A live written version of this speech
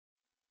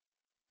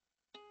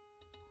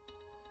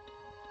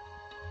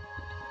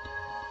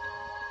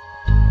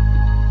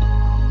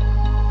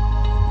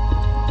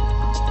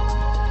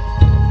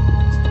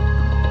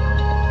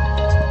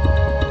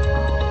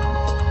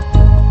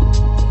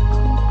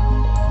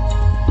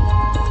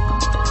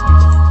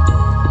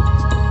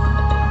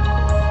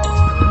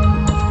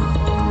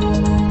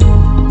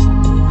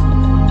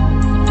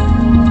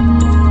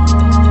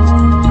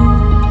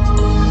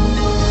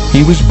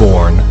was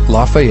born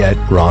Lafayette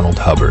Ronald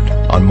Hubbard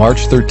on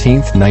March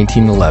 13,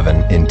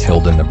 1911 in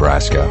Tilden,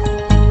 Nebraska.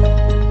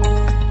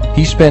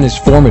 He spent his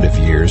formative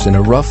years in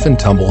a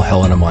rough-and-tumble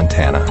Helena,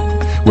 Montana,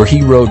 where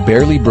he rode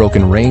barely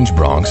broken range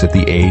broncs at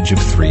the age of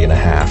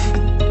 3½.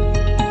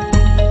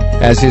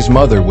 As his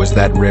mother was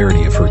that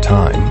rarity of her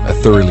time, a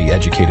thoroughly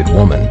educated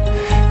woman,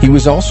 he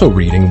was also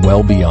reading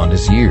well beyond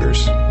his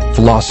years.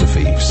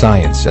 Philosophy,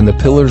 science, and the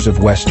pillars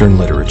of Western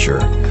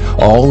literature,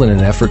 all in an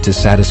effort to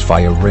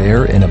satisfy a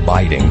rare and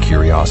abiding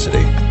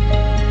curiosity.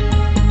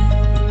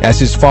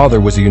 As his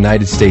father was a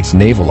United States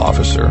naval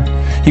officer,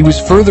 he was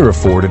further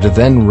afforded a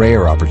then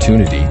rare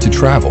opportunity to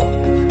travel,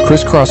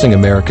 crisscrossing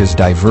America's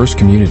diverse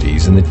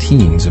communities in the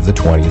teens of the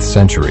 20th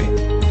century.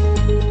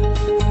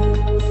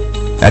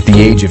 At the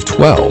age of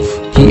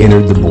 12, he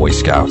entered the Boy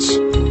Scouts,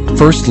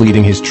 first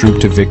leading his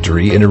troop to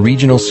victory in a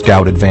regional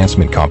scout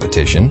advancement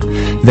competition,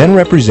 then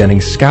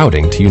representing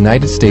scouting to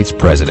United States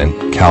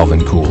President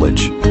Calvin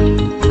Coolidge.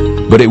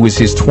 But it was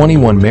his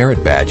 21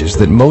 merit badges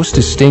that most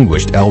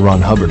distinguished L.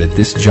 Ron Hubbard at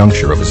this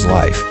juncture of his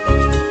life.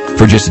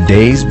 For just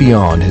days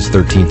beyond his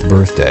 13th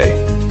birthday,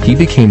 he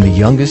became the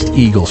youngest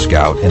Eagle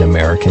Scout in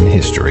American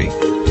history.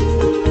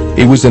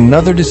 It was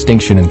another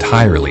distinction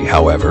entirely,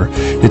 however,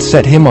 that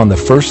set him on the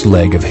first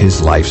leg of his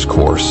life's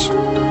course.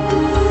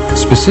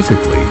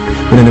 Specifically,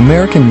 when an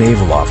American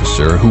naval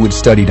officer who had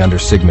studied under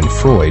Sigmund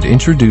Freud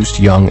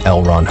introduced young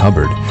L. Ron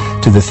Hubbard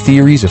to the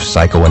theories of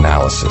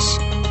psychoanalysis.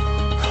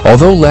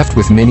 Although left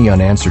with many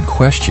unanswered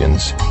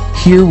questions,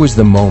 here was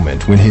the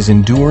moment when his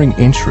enduring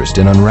interest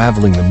in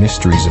unraveling the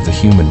mysteries of the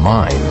human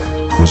mind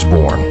was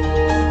born.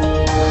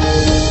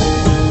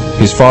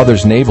 His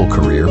father's naval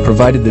career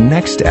provided the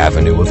next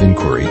avenue of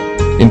inquiry,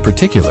 in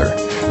particular,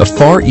 a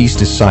Far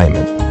East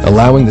assignment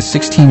allowing the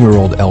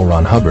 16-year-old L.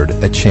 Ron Hubbard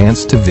a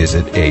chance to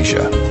visit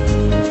Asia.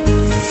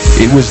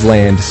 It was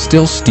land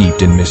still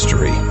steeped in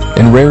mystery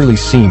and rarely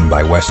seen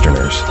by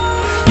Westerners,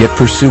 yet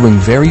pursuing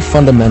very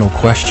fundamental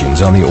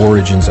questions on the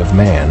origins of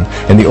man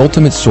and the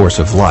ultimate source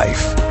of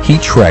life. He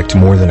trekked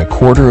more than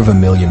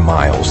 250,000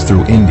 miles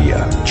through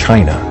India,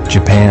 China,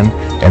 Japan,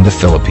 and the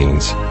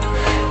Philippines,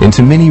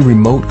 into many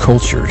remote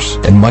cultures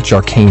and much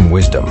arcane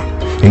wisdom,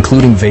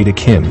 including Vedic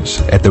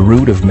hymns at the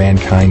root of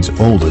mankind's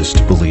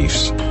oldest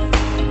beliefs.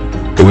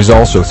 It was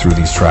also through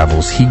these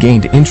travels he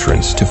gained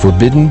entrance to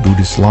forbidden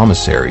Buddhist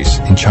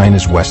lamaseries in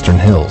China's western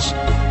hills,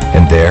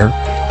 and there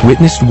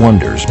witnessed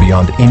wonders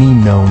beyond any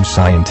known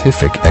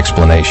scientific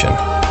explanation.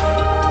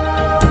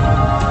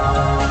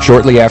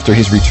 Shortly after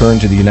his return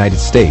to the United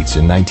States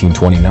in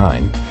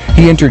 1929,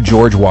 he entered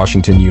George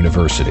Washington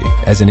University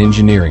as an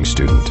engineering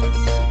student.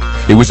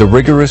 It was a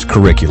rigorous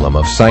curriculum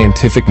of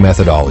scientific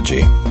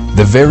methodology,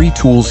 the very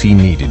tools he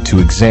needed to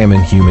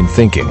examine human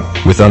thinking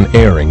with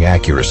unerring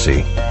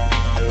accuracy.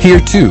 Here,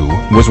 too,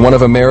 was one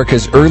of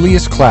America's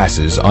earliest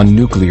classes on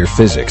nuclear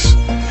physics,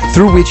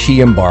 through which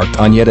he embarked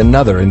on yet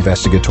another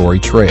investigatory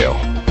trail,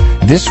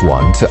 this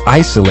one to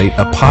isolate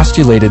a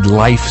postulated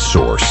life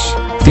source,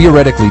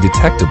 theoretically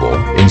detectable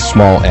in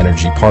small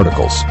energy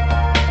particles.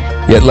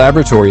 Yet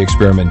laboratory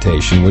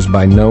experimentation was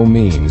by no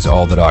means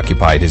all that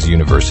occupied his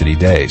university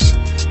days.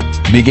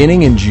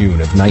 Beginning in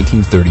June of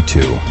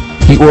 1932,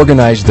 he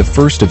organized the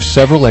first of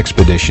several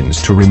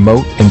expeditions to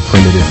remote and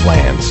primitive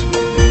lands.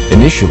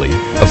 Initially,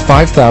 a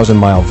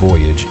 5,000-mile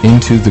voyage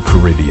into the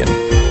Caribbean,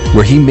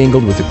 where he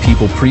mingled with a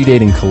people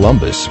predating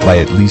Columbus by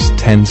at least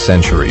 10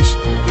 centuries.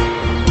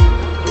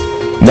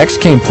 Next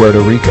came Puerto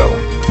Rico,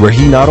 where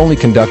he not only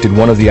conducted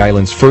one of the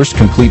island's first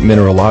complete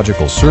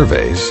mineralogical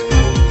surveys,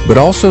 but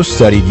also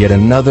studied yet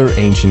another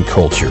ancient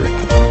culture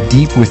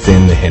deep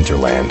within the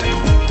hinterland.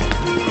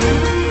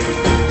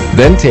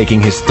 Then,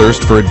 taking his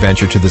thirst for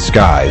adventure to the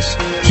skies,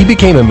 he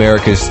became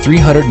America's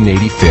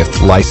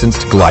 385th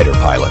licensed glider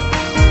pilot.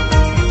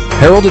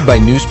 Heralded by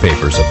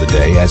newspapers of the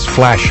day as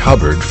Flash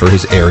Hubbard for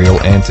his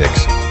aerial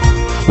antics,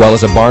 while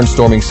as a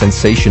barnstorming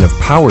sensation of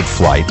powered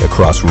flight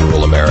across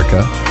rural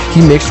America,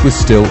 he mixed with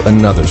still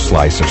another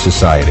slice of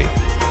society.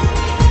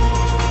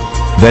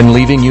 Then,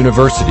 leaving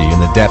university in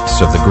the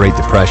depths of the Great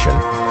Depression,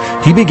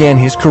 he began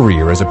his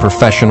career as a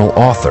professional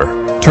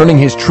author, turning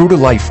his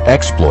true-to-life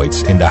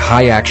exploits into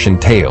high-action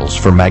tales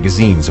for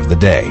magazines of the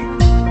day.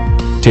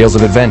 Tales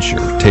of adventure,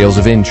 tales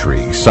of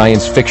intrigue,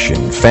 science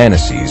fiction,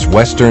 fantasies,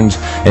 westerns,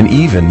 and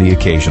even the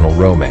occasional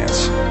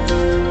romance.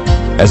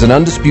 As an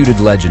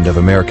undisputed legend of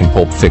American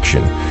pulp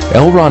fiction,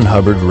 L. Ron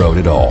Hubbard wrote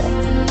it all.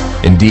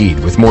 Indeed,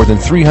 with more than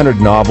 300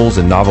 novels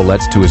and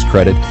novelettes to his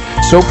credit,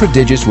 so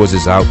prodigious was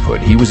his output,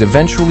 he was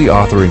eventually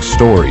authoring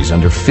stories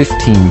under 15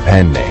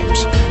 pen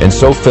names, and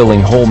so filling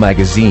whole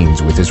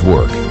magazines with his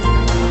work.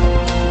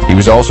 He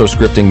was also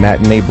scripting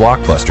matinee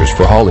blockbusters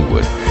for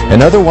Hollywood,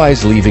 and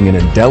otherwise leaving an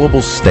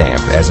indelible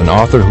stamp as an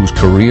author whose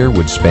career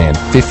would span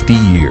 50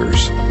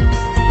 years.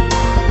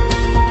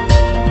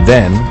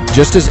 Then,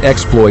 just as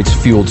exploits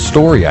fueled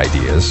story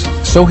ideas,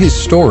 so his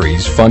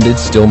stories funded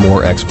still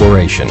more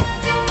exploration,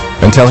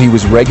 until he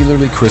was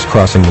regularly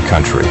crisscrossing the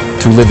country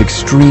to live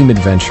extreme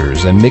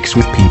adventures and mix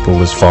with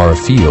people as far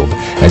afield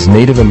as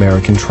Native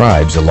American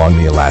tribes along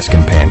the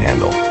Alaskan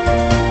Panhandle.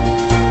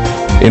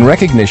 In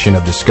recognition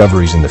of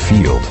discoveries in the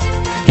field,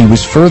 he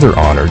was further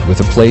honored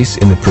with a place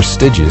in the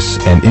prestigious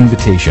and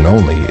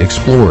invitation-only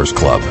Explorers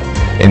Club,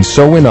 and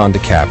so went on to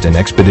captain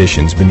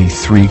expeditions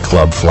beneath 3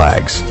 club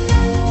flags.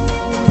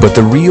 But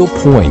the real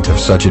point of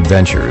such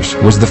adventures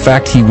was the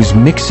fact he was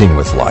mixing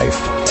with life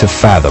to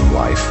fathom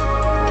life.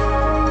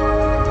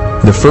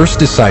 The first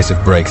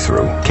decisive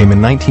breakthrough came in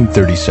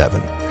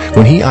 1937,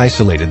 when he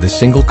isolated the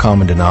single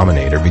common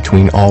denominator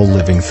between all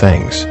living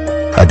things,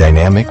 a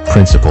dynamic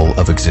principle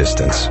of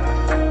existence.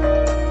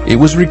 It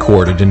was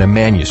recorded in a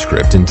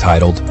manuscript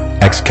entitled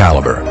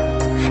Excalibur,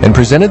 and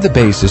presented the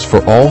basis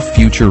for all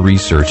future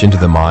research into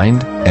the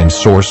mind and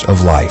source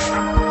of life.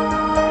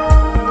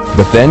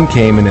 But then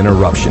came an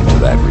interruption to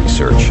that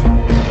research,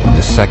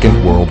 the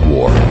Second World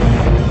War.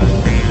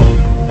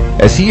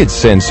 As he had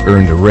since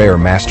earned a rare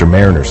Master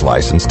Mariner's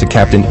license to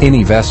captain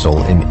any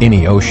vessel in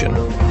any ocean,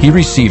 he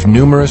received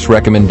numerous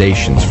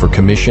recommendations for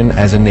commission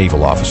as a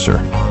naval officer.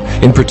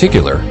 In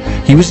particular,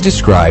 he was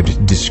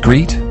described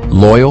discreet,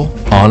 loyal,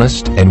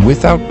 honest, and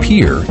without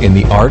peer in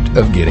the art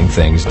of getting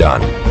things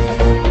done.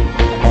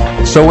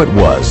 So it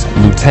was,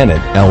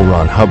 Lieutenant L.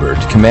 Ron Hubbard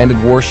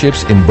commanded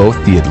warships in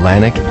both the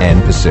Atlantic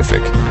and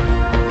Pacific.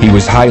 He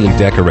was highly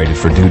decorated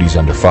for duties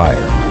under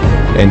fire,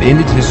 and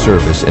ended his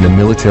service in a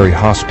military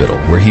hospital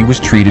where he was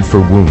treated for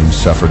wounds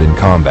suffered in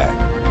combat.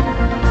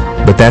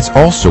 But that's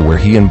also where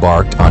he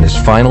embarked on his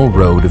final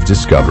road of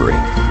discovery.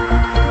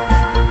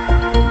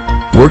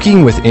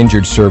 Working with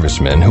injured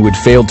servicemen who had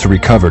failed to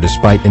recover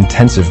despite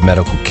intensive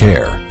medical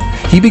care,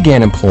 he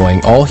began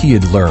employing all he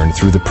had learned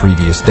through the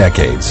previous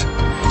decades,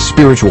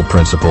 spiritual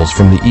principles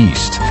from the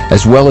East,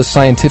 as well as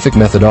scientific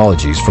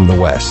methodologies from the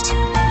West.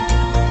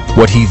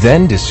 What he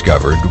then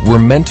discovered were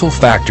mental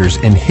factors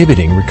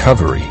inhibiting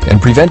recovery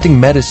and preventing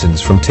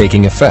medicines from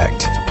taking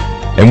effect.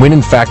 And when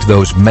in fact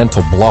those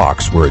mental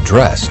blocks were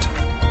addressed,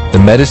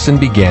 the medicine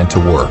began to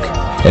work,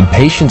 and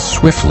patients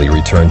swiftly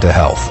returned to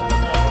health.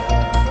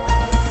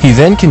 He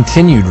then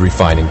continued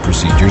refining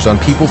procedures on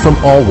people from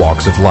all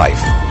walks of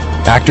life,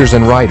 actors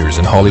and writers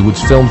in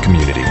Hollywood's film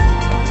community,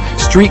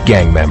 street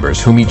gang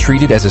members whom he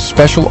treated as a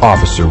special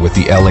officer with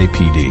the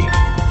LAPD,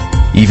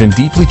 even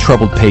deeply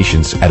troubled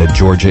patients at a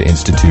Georgia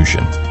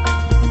institution.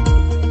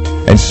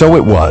 And so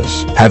it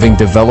was, having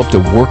developed a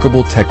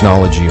workable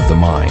technology of the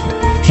mind,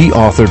 he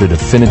authored a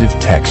definitive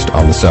text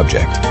on the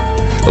subject,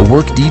 a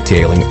work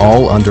detailing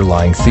all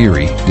underlying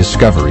theory,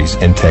 discoveries,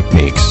 and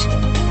techniques.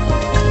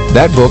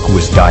 That book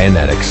was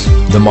Dianetics,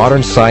 The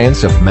Modern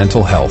Science of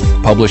Mental Health,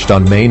 published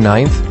on May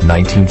 9,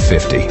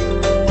 1950.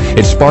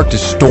 It sparked a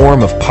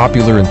storm of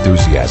popular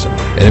enthusiasm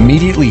and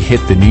immediately hit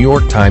the New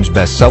York Times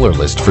bestseller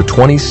list for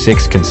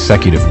 26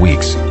 consecutive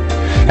weeks.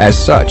 As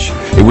such,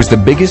 it was the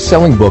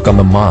biggest-selling book on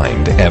the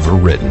mind ever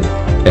written,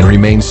 and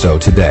remains so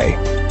today.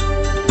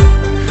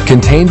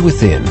 Contained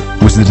within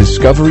was the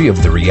discovery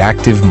of the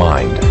reactive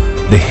mind,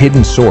 the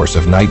hidden source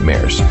of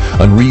nightmares,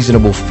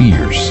 unreasonable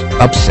fears,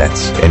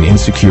 upsets, and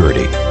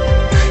insecurity.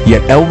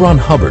 Yet L. Ron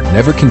Hubbard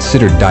never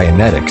considered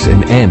Dianetics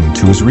an end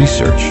to his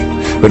research,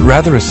 but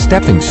rather a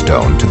stepping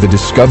stone to the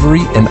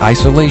discovery and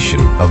isolation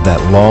of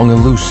that long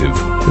elusive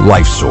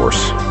life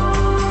source.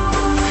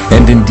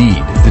 And indeed,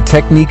 the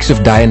techniques of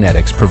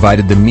Dianetics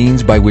provided the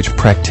means by which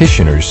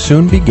practitioners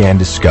soon began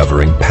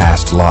discovering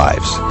past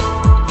lives.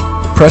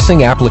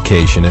 Pressing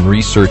application and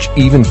research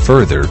even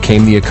further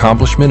came the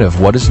accomplishment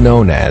of what is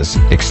known as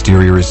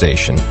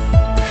exteriorization,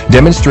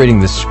 demonstrating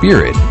the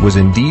spirit was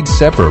indeed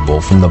separable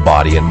from the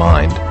body and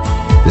mind.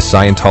 The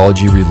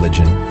Scientology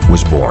religion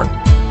was born.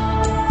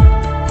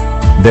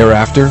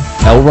 Thereafter,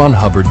 L. Ron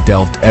Hubbard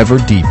delved ever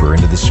deeper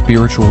into the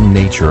spiritual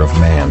nature of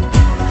man,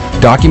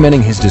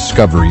 documenting his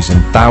discoveries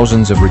in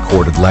thousands of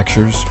recorded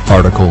lectures,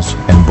 articles,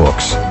 and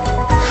books.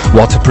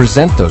 While to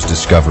present those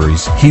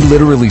discoveries, he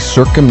literally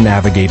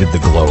circumnavigated the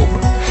globe,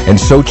 and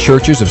so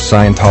churches of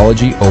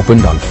Scientology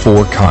opened on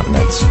 4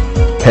 continents,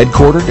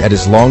 headquartered at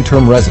his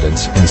long-term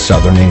residence in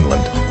southern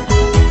England.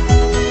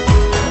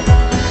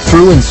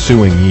 Through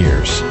ensuing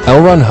years,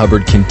 L. Ron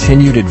Hubbard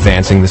continued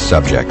advancing the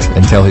subject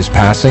until his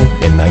passing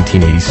in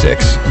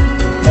 1986.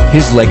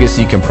 His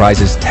legacy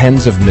comprises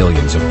tens of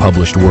millions of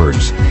published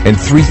words and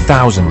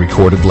 3,000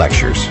 recorded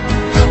lectures,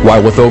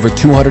 while with over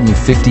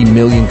 250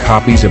 million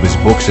copies of his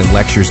books and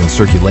lectures in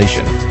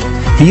circulation,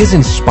 he has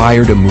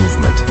inspired a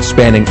movement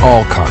spanning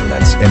all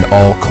continents and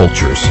all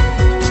cultures.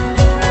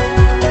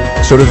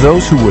 So to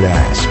those who would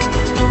ask,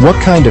 what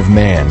kind of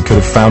man could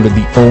have founded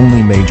the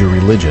only major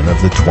religion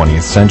of the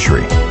 20th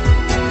century?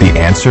 The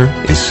answer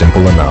is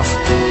simple enough.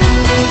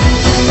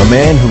 A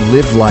man who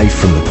lived life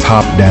from the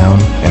top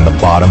down and the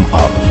bottom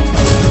up.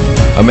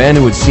 A man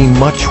who had seen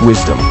much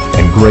wisdom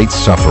and great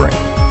suffering.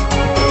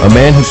 A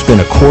man who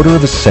spent a quarter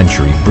of a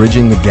century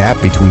bridging the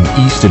gap between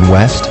East and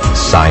West,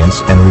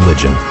 science and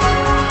religion.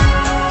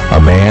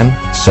 A man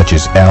such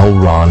as L.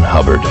 Ron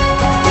Hubbard.